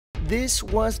This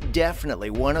was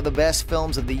definitely one of the best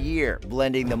films of the year,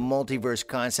 blending the multiverse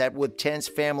concept with tense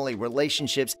family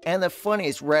relationships and the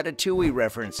funniest Ratatouille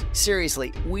reference.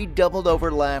 Seriously, we doubled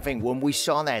over laughing when we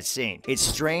saw that scene. It's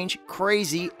strange,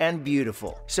 crazy, and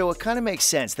beautiful. So it kind of makes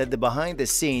sense that the behind the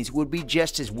scenes would be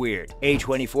just as weird.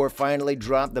 A24 finally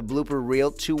dropped the blooper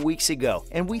reel 2 weeks ago,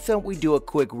 and we thought we'd do a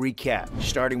quick recap,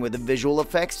 starting with the visual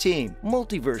effects team.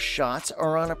 Multiverse shots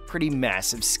are on a pretty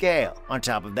massive scale. On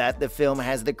top of that, the film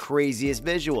has the craziest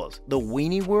visuals. The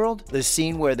Weenie World, the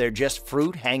scene where they're just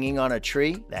fruit hanging on a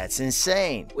tree, that's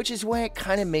insane, which is why it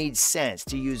kind of made sense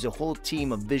to use a whole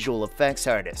team of visual effects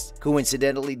artists.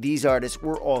 Coincidentally, these artists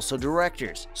were also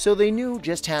directors, so they knew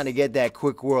just how to get that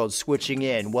quick world switching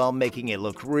in while making it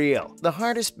look real. The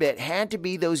hardest bit had to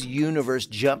be those universe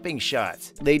jumping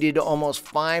shots. They did almost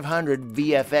 500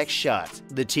 VFX shots.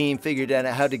 The team figured out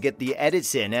how to get the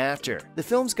edits in after. The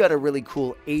film's got a really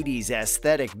cool 80s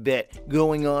aesthetic bit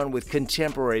going on with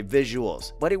contemporary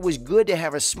visuals, but it was good to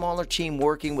have a smaller team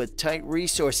working with tight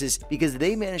resources because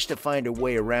they managed to find a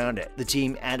way around it. The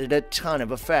team added a ton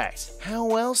of effects.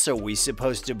 How else are we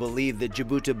supposed to believe that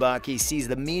Jabutabaki sees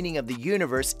the meaning of the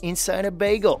universe inside a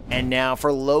bagel? And now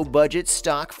for low-budget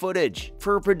stock footage.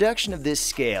 For a production of this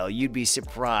scale, you'd be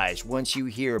surprised once you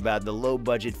hear about the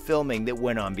low-budget filming that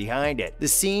went on behind it. The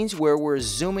scenes where we're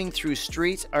zooming through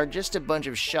streets are just a bunch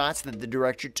of shots that the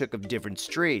director took of different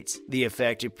streets. The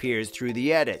effect appears through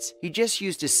the edits. He just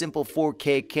used a simple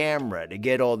 4K camera to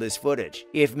get all this footage.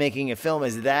 If making a film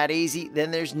is that easy,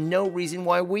 then there's no reason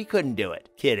why we couldn't do it.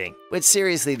 Kidding. But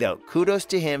seriously though, kudos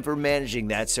to him for managing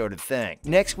that sort of thing.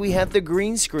 Next we have the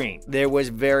green screen. There was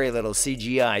very little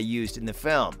CGI used in the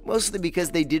film, mostly because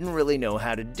they didn't really know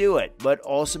how to do it, but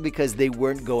also because they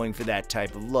weren't going for that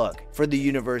type of look. For the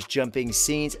universe jumping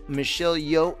scenes,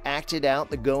 Yeoh acted out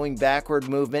the going backward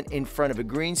movement in front of a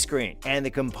green screen, and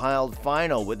the compiled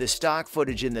final with the stock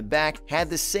footage in the back had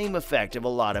the same effect of a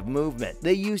lot of movement.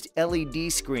 They used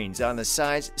LED screens on the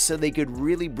sides so they could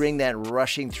really bring that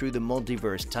rushing through the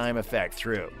multiverse time effect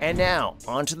through. And now,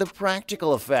 onto the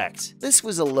practical effects. This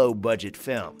was a low-budget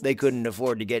film. They couldn't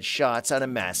afford to get shots on a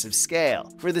massive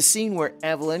scale. For the scene where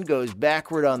Evelyn goes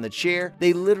backward on the chair,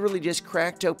 they literally just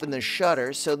cracked open the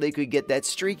shutter so they could get that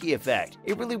streaky effect.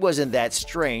 It really wasn't that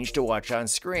strange to watch on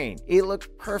screen. It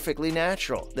looked perfectly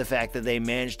natural. The fact that they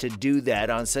managed to do that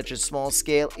on such a small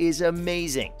scale is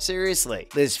amazing. Seriously,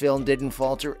 this film didn't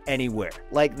falter anywhere.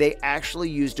 Like, they actually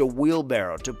used a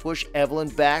wheelbarrow to push Evelyn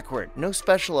backward. No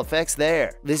special effects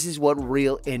there. This is what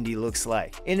real indie looks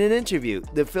like. In an interview,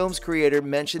 the film's creator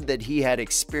mentioned that he had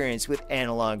experience with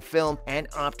analog film and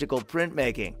optical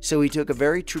printmaking, so he took a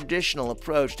very traditional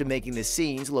approach to making the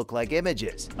scenes look like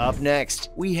images. Up next,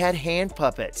 we had hand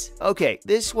puppets. Okay,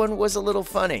 this one was a little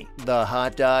funny. The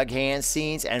hot dog hand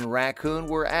scenes and raccoon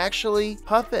were actually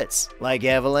puppets. Like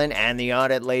Evelyn and the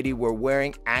audit lady were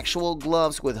wearing actual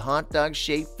gloves with hot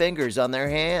dog-shaped fingers on their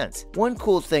hands. One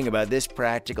cool thing about this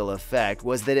practical effect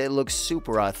was that it looked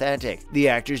super authentic. The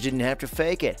actors didn't have to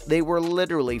fake it. They were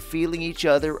literally feeling each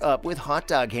other up with hot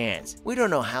dog hands. We don't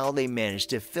know how they managed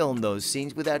to film those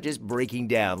scenes without just breaking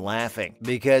down laughing,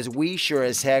 because we sure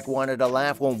as heck wanted to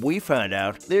laugh when we found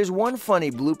out. There's one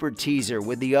funny blooper teaser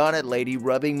with the audit lady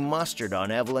rubbing mustard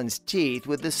on Evelyn's teeth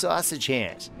with the sausage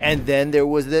hands. And then there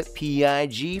was the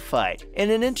PIG fight. In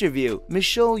an interview,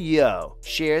 Yeoh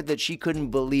shared that she couldn't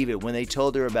believe it when they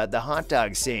told her about the hot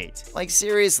dog scenes. Like,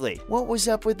 seriously, what was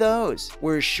up with those?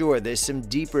 We're sure there's some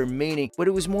deeper meaning, but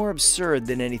it was more absurd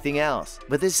than anything else.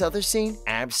 But this other scene?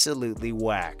 Absolutely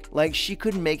whack. Like, she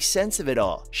couldn't make sense of it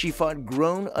all. She fought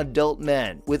grown adult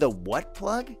men with a what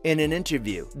plug? In an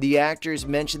interview, the actors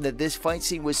mentioned that this fight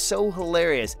scene was so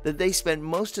hilarious that they spent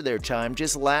most of their time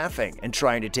just laughing and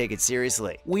trying to take it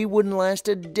seriously. We wouldn't last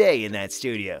a day in that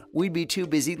studio. We'd be too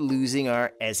busy losing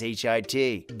our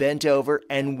SHIT, bent over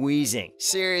and wheezing.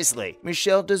 Seriously,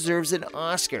 Michelle deserves an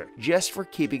Oscar just for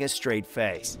keeping a straight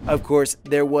face. Of course,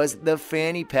 there was the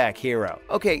fanny pack hero.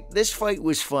 Okay, this fight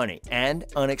was funny and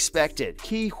unexpected.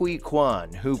 Ki Hui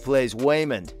Kwan, who plays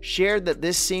Waymond, shared that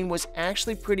this scene was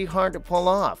actually pretty hard to pull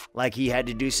off. Like, he had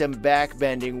to do some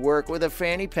backbending work with a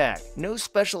fanny pack. No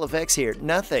special effects here,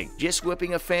 nothing. Just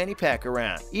whipping a fanny pack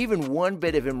around. Even one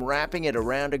bit of him wrapping it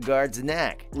around a guard's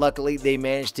neck. Luckily, they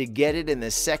managed to get it in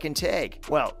the second take.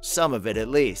 Well, some of it at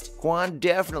least. Kwan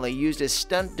definitely used a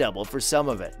stunt double for some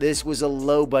of it. This was a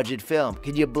low-budget film.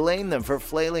 Can you blame them for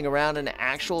flailing around an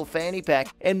actual fanny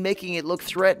pack and making it look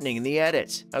threatening in the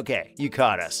edits? Okay, you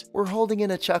caught us. We're holding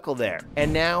in a chuckle there.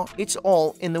 And now, it's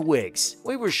all in the wigs.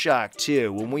 We were shocked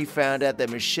too when we found out that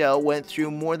Michelle went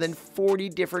through more than 40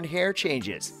 different hair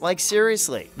changes. Like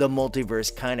seriously, the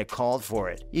multiverse kinda called for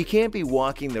it. You can't be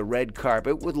walking the red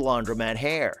carpet with laundromat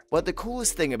hair. But the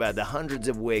coolest thing about the hundreds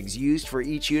of wigs used for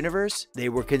each universe, they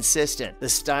were consistent. The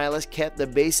stylist kept the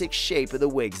basic shape of the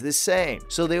wigs the same,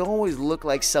 so they always look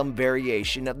like some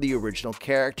variation of the original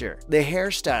character. The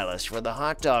hairstylist for the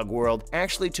hot dog world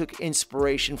actually took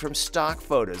inspiration from stock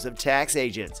photos of tax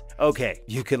agents. Okay,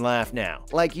 you can laugh now.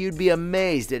 Like you'd be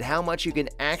amazed at how much you can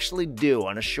actually do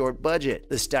on a short budget.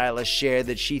 The stylist shared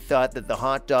that she thought that the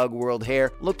hot dog world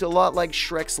hair looked a lot like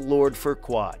Shrek's Lord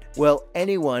Farquaad. Well,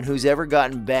 anyone who's ever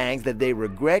gotten bangs that they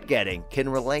regret getting can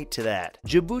relate to that.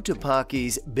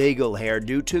 Jabutapaki's bagel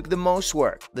hairdo took the most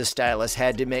work. The stylist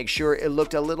had to make sure it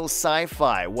looked a little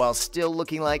sci-fi while still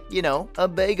looking like, you know, a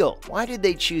bagel. Why did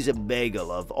they choose a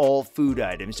bagel of all food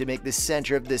items to make the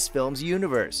center of this film's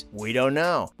universe? We don't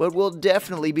know, but we'll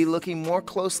definitely be looking more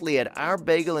closely at our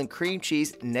bagel and cream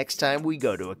cheese next time we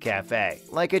go to a cafe.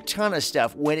 Like a ton of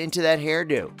stuff went into that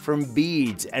hairdo, from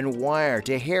beads and wire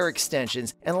to hair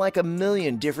extensions and like a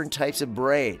million different types of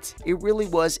braids. It really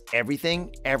was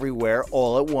everything, everywhere,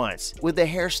 all at once, with the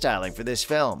hairstyling for this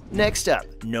film. Next up,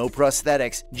 no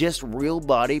prosthetics, just real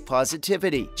body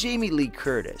positivity. Jamie Lee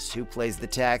Curtis, who plays the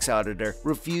tax auditor,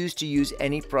 refused to use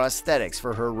any prosthetics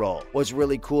for her role. What's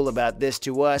really cool about this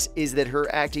to us is that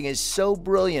her acting is so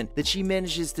brilliant that she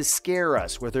manages to scare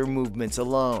us with her movements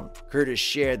alone. Curtis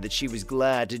shared that she was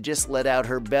glad to just let out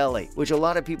her belly, which a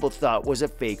lot of people thought was a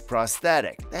fake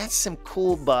prosthetic. That's some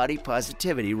cool body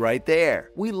positivity right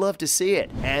there. We love to see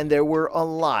it. And there were a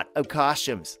lot of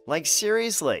costumes. Like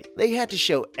seriously, they had to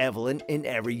show Evelyn in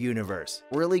every universe.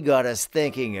 Really got us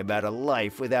thinking about a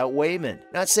life without Wayman.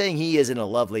 Not saying he isn't a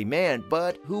lovely man,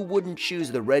 but who wouldn't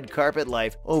choose the red carpet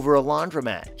life over a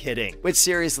laundromat? Kidding. But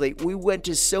seriously, we went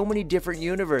to so many different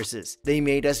universes. They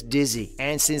made us dizzy.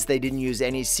 And since they didn't use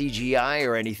any CGI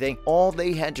or anything, all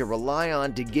they had to rely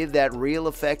on to give that real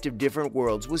effect of different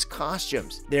worlds was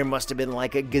costumes. There must have been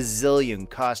like a gazillion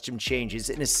costume changes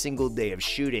in a single day of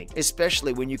shooting,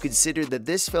 especially when you consider that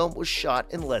this film was shot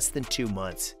in less than 2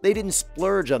 months. They didn't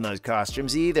splurge on those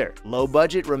costumes either. Low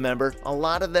budget, remember? A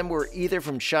lot of them were either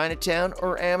from Chinatown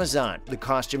or Amazon. The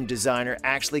costume designer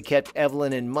actually kept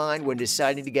Evelyn in mind when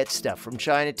deciding to get stuff from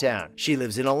Chinatown. She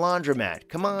lives in a laundromat.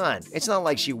 Come on, it's not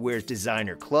like she wears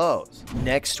designer clothes.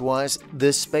 Next was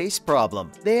the space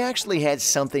problem. They actually had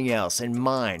something else in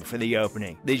mind for the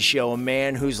opening. They'd show a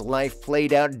man whose life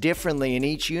played out differently in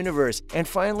each universe and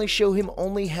finally show him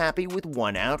only happy with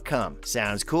one outcome.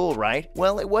 Sounds cool, right?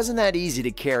 Well, it wasn't that easy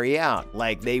to carry out.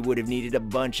 Like, they would have needed a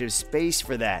bunch of space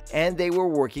for that, and they were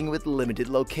working with limited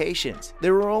locations.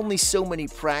 There were only so many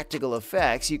practical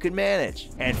effects you could manage.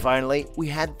 And finally, we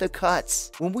had the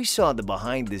cuts. When we saw the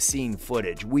behind-the-scene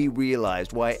footage, we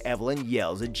realized why Evelyn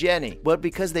yells at Jenny. But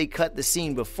because they cut the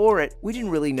scene before it, we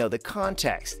didn't really know the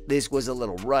context. This was a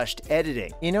little rushed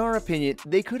editing. In our opinion,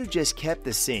 they could have just kept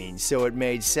the scene so it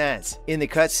made sense. In the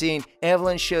cutscene,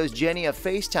 Evelyn shows Jenny a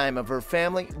FaceTime of her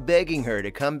family begging her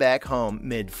to come back home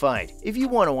mid-fight. If you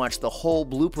want to watch the whole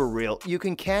blooper reel, you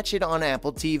can catch it on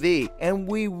Apple TV, and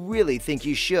we really think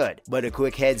you should. But a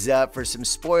quick heads up for some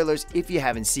spoilers if you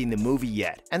haven't seen the movie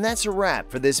yet. And that's a wrap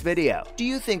for this video. Do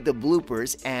you think the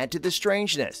bloopers add to the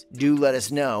strangeness? Do let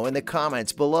us know in the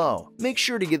comments below. Make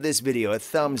sure to give this video a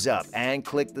thumbs up and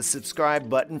click the subscribe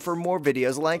button for more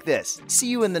videos like this. See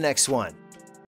you in the next one.